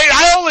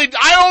I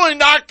only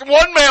knocked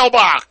one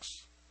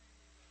mailbox.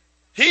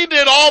 He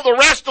did all the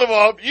rest of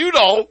them.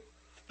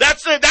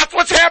 That's it. That's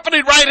what's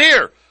happening right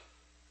here.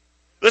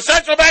 The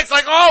central bank's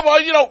like, oh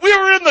well, we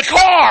were in the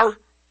car,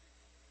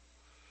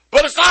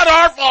 but it's not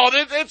our fault.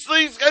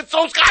 It's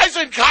those guys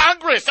in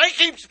Congress.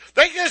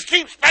 They just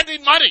keep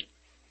spending money.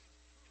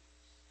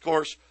 Of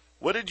course,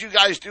 what did you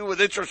guys do with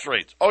interest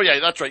rates? Oh,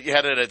 yeah, that's right. You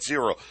had it at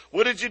zero.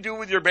 What did you do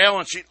with your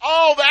balance sheet?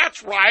 Oh,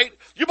 that's right.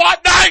 You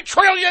bought $9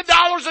 trillion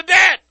of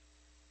debt.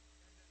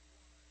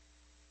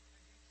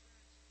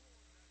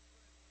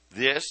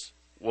 This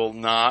will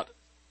not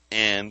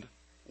end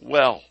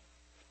well.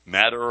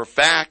 Matter of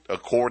fact,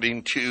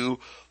 according to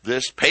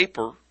this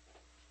paper,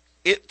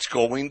 it's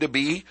going to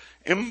be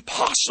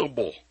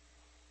impossible.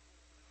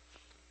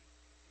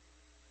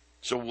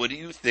 So what do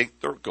you think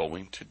they're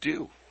going to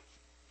do?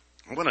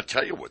 I'm going to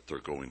tell you what they're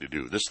going to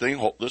do. This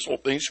whole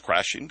thing's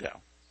crashing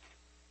down,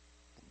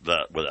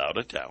 without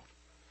a doubt.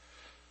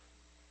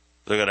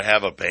 They're going to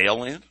have a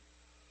bail-in.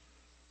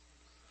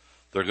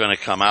 They're going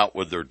to come out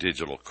with their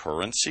digital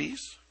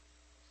currencies.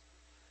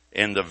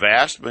 And the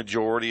vast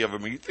majority of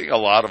them, you think a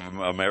lot of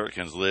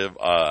Americans live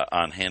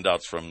on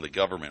handouts from the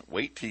government.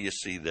 Wait till you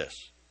see this.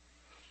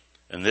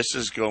 And this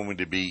is going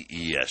to be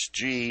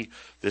ESG.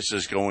 This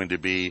is going to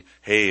be,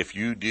 hey, if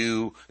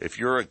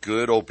you're a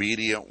good,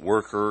 obedient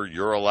worker,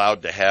 you're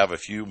allowed to have a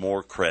few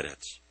more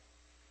credits.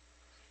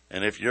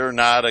 And if you're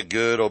not a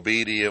good,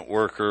 obedient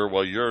worker,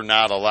 well, you're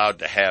not allowed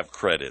to have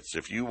credits.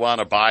 If you want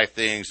to buy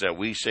things that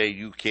we say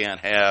you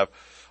can't have,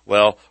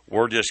 well,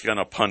 we're just going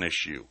to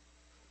punish you.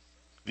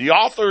 The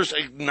authors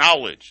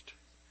acknowledged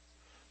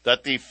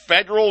that the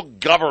federal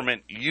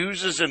government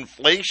uses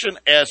inflation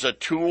as a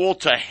tool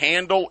to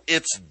handle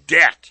its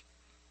debt.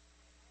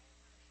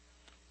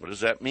 What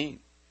does that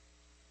mean?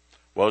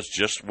 Well, it's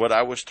just what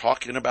I was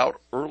talking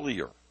about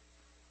earlier.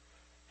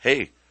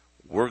 Hey,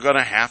 we're going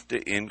to have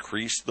to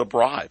increase the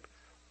bribe.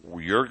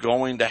 You're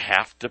going to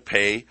have to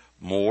pay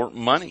more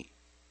money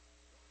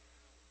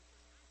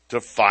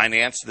to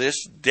finance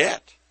this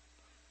debt.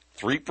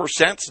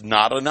 3% is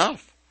not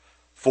enough.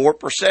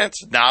 4%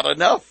 is not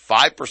enough.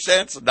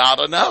 5% is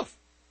not enough.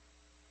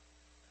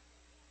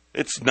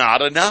 It's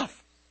not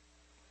enough.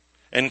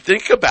 And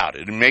think about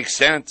it. It makes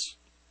sense.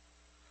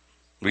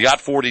 We got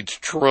 $40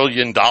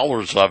 trillion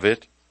of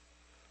it.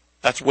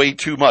 That's way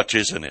too much,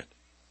 isn't it?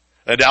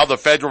 And now the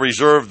Federal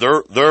Reserve,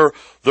 they're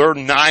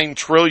 $9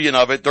 trillion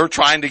of it. They're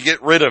trying to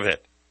get rid of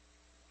it.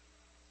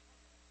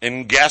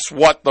 And guess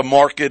what? The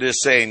market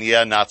is saying,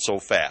 yeah, not so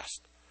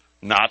fast.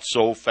 Not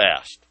so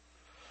fast.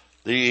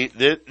 Then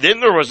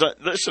there was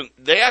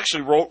they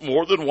actually wrote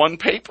more than one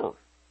paper.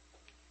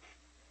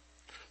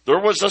 There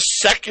was a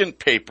second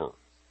paper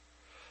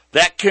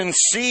that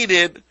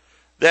conceded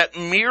that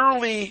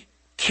merely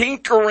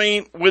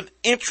tinkering with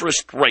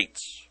interest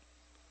rates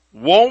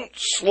won't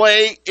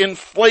slay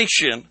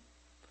inflation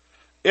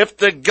if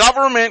the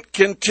government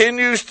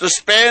continues to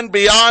spend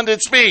beyond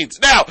its means.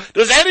 Now,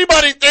 does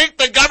anybody think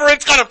the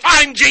government's going to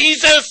find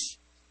Jesus?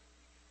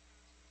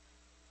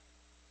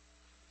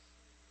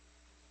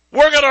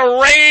 We're going to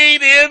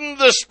rein in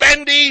the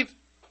spending?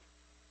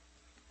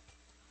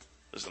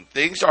 Listen,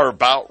 things are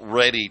about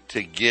ready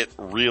to get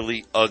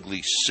really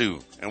ugly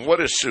soon. And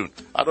what is soon?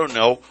 I don't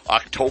know.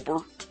 October?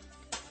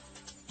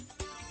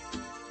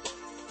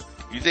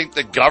 You think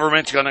the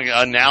government's going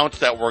to announce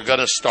that we're going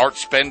to start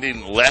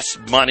spending less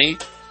money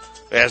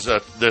as the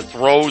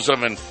throes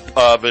of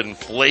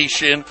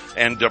inflation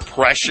and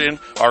depression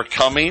are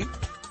coming?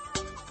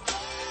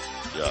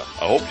 Yeah,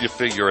 I hope you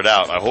figure it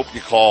out. I hope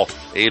you call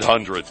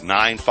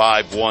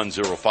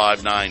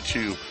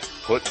 800-951-0592.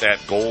 Put that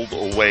gold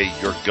away.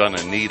 You're going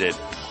to need it.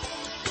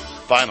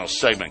 Final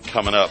segment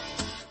coming up.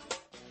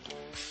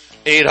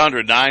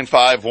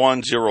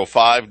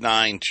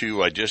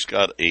 800-951-0592. I just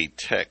got a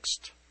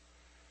text.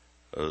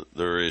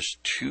 There is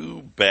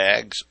 2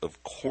 bags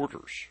of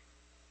quarters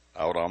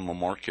out on the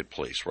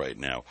marketplace right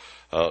now.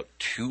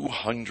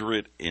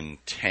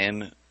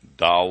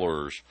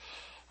 $210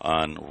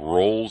 on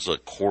rolls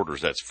of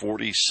quarters. That's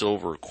 40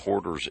 silver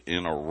quarters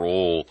in a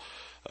roll.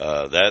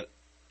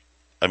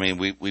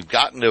 We've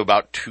gotten to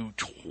about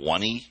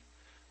 220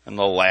 in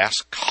the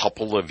last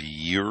couple of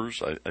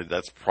years.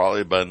 That's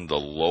probably been the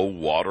low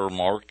water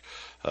mark.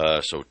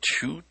 So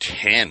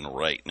 210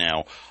 right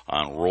now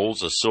on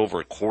rolls of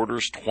silver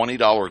quarters.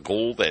 $20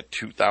 gold at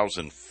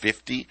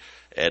 $2,050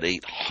 at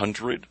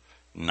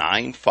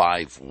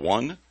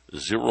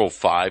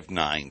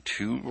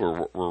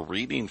 800-951-0592. We're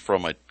reading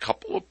from a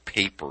couple of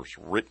papers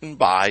written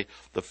by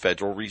the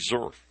Federal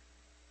Reserve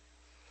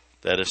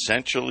that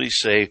essentially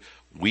say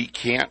we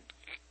can't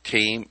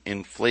tame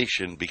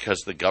inflation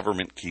because the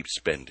government keeps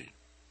spending.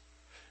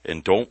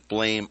 And don't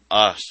blame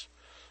us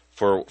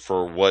for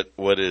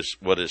what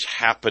is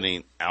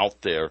happening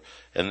out there.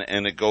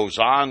 And it goes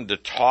on to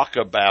talk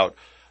about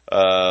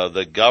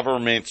the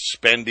government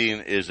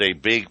spending is a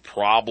big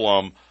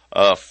problem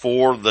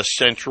for the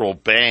central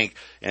bank.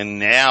 And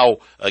now,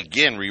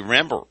 again,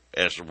 remember,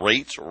 as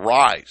rates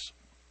rise,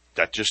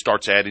 that just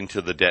starts adding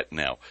to the debt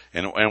now.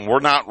 And we're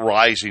not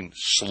rising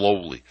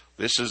slowly.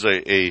 This is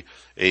a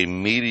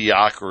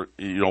mediocre,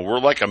 we're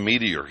like a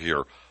meteor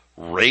here.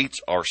 Rates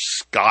are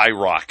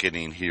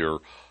skyrocketing here.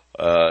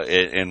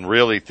 And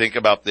really think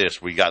about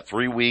this. We got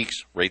 3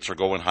 weeks, rates are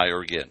going higher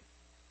again.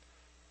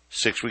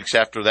 6 weeks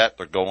after that,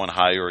 they're going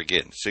higher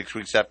again. 6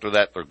 weeks after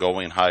that, they're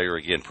going higher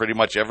again. Pretty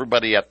much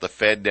everybody at the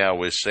Fed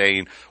now is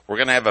saying we're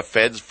going to have a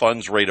Fed's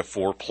funds rate of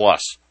 4+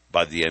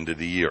 by the end of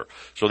the year.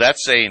 So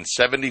that's saying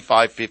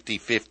 75, 50,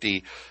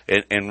 50.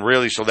 And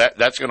really, so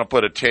that's going to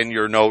put a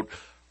 10-year note,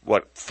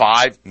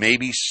 5,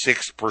 maybe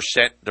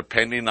 6%,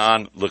 depending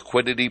on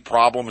liquidity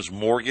problems,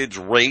 mortgage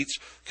rates.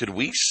 Could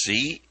we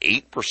see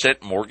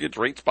 8% mortgage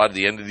rates by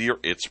the end of the year?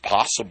 It's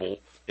possible.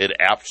 It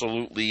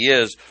absolutely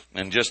is.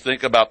 And just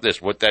think about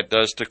this, what that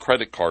does to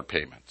credit card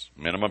payments.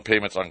 Minimum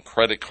payments on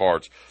credit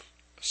cards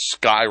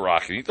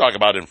skyrocket. You talk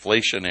about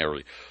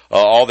inflationary.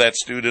 All that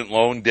student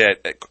loan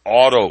debt,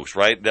 autos,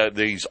 right?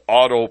 These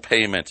auto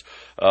payments,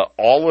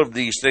 all of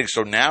these things.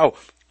 So now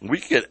we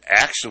could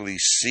actually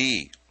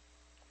see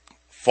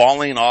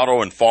falling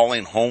auto and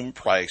falling home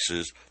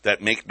prices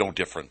that make no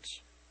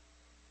difference.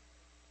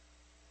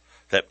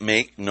 That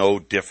make no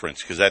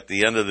difference. Because at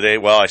the end of the day,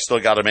 I still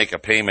got to make a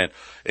payment.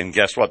 And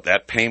guess what?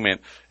 That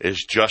payment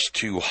is just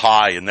too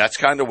high. And that's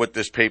kind of what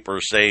this paper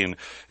is saying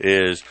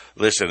is,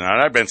 listen,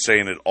 and I've been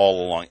saying it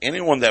all along.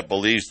 Anyone that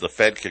believes the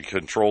Fed can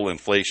control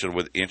inflation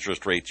with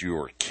interest rates, you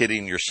are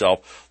kidding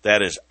yourself.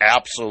 That is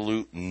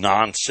absolute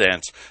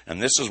nonsense. And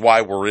this is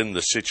why we're in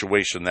the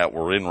situation that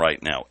we're in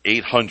right now.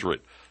 800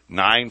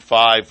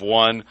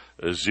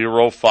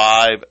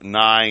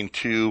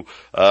 951-0592.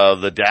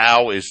 The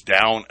Dow is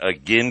down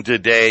again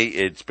today.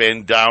 It's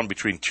been down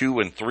between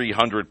 200 and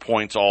 300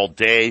 points all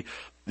day.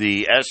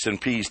 The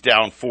S&P's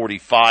down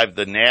 45.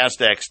 The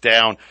Nasdaq's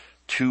down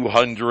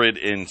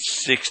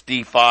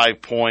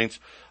 265 points.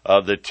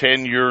 The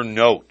 10-year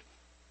note,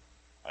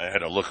 I had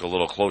to look a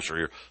little closer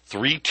here,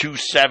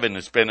 327.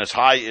 It's been as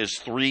high as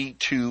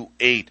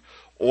 328.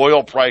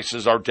 Oil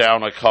prices are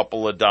down a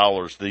couple of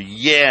dollars. The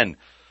yen,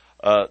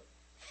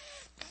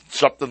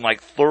 something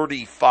like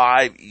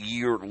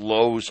 35-year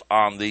lows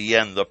on the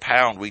yen. The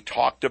pound, we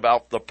talked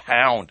about the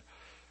pound,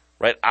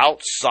 right?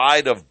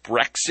 Outside of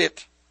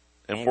Brexit,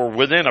 and we're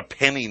within a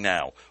penny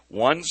now,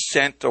 1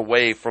 cent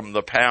away from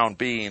the pound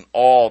being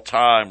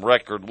all-time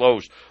record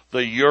lows.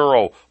 The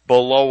euro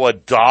below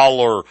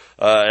 $1.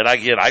 And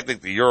again, I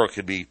think the euro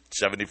could be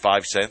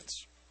 75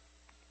 cents.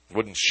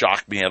 Wouldn't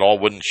shock me at all.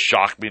 Wouldn't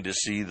shock me to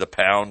see the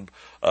pound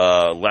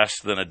less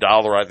than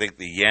 $1. I think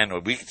the yen,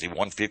 we could see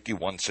 150,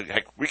 160.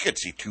 Heck, we could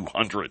see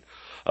 200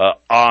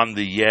 on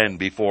the yen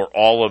before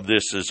all of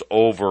this is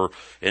over.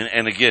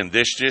 And again,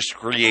 this just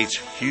creates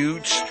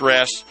huge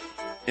stress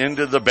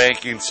into the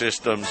banking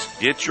systems.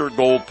 Get your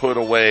gold put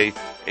away.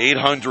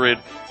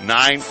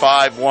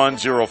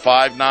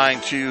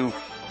 800-951-0592.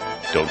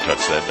 Don't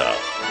touch that dial.